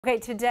Okay,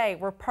 today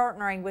we're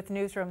partnering with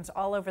newsrooms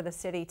all over the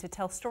city to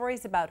tell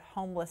stories about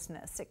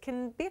homelessness. It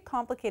can be a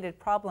complicated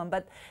problem,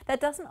 but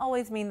that doesn't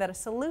always mean that a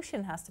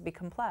solution has to be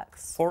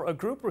complex. For a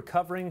group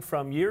recovering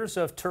from years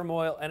of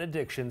turmoil and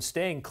addiction,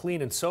 staying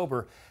clean and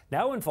sober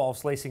now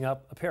involves lacing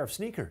up a pair of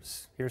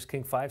sneakers. Here's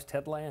King 5's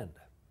Ted Land.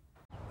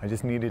 I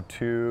just needed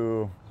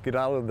to get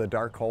out of the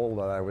dark hole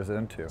that I was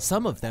into.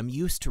 Some of them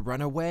used to run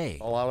away.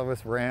 A lot of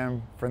us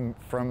ran from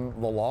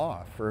the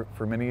law for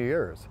many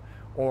years.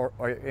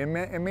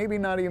 And maybe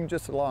not even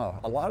just the law.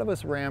 A lot of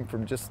us ran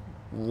from just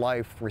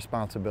life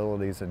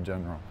responsibilities in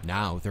general.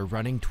 Now they're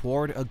running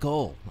toward a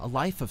goal, a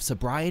life of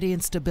sobriety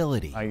and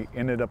stability. I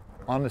ended up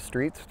on the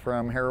streets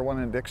from heroin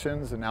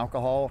addictions and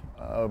alcohol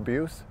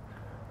abuse.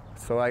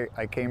 So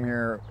I came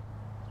here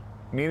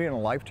needing a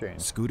life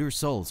change. Scooter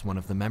Souls, one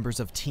of the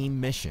members of Team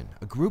Mission,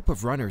 a group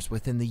of runners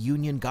within the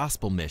Union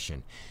Gospel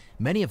Mission.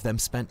 Many of them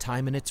spent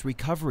time in its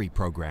recovery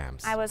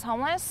programs. I was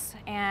homeless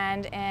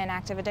and in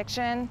active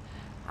addiction.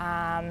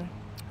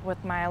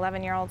 With my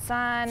 11-year-old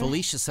son.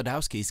 Felicia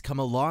Sadowski's come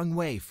a long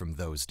way from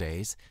those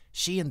days.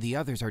 She and the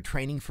others are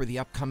training for the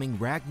upcoming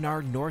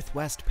Ragnar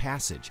Northwest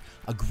Passage,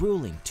 a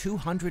grueling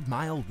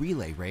 200-mile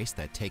relay race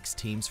that takes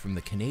teams from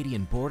the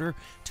Canadian border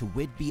to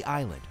Whidbey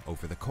Island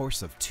over the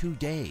course of 2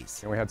 days.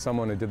 And we had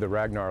someone who did the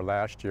Ragnar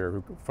last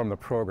year from the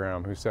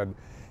program who said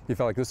he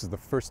felt like this is the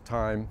first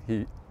time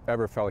he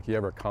ever felt like he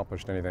ever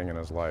accomplished anything in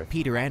his life.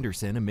 Peter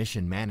Anderson, a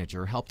mission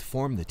manager, helped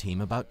form the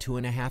team about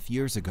 2.5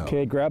 years ago.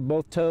 Okay, grab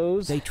both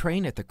toes. They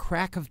train at the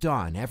crack of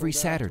dawn every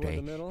Saturday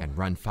and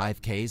run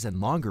 5Ks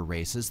and longer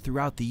races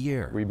throughout the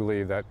year. We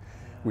believe that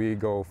we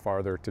go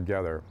farther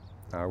together.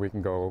 We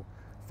can go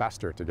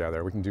faster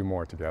together. We can do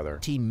more together.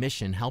 Team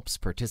Mission helps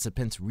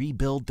participants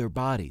rebuild their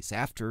bodies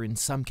after, in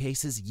some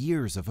cases,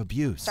 years of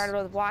abuse. Started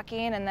with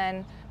walking, and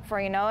then before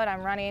you know it,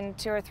 I'm running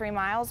 2 or 3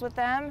 miles with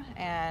them,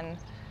 and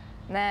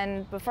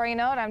then before you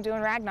know it, I'm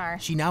doing Ragnar.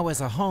 She now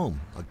has a home,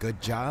 a good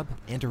job,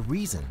 and a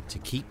reason to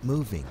keep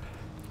moving.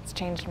 It's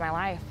changed my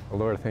life. Well,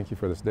 Lord, thank you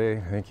for this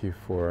day. Thank you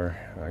for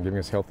giving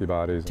us healthy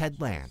bodies. Ted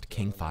Land,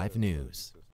 King 5 News.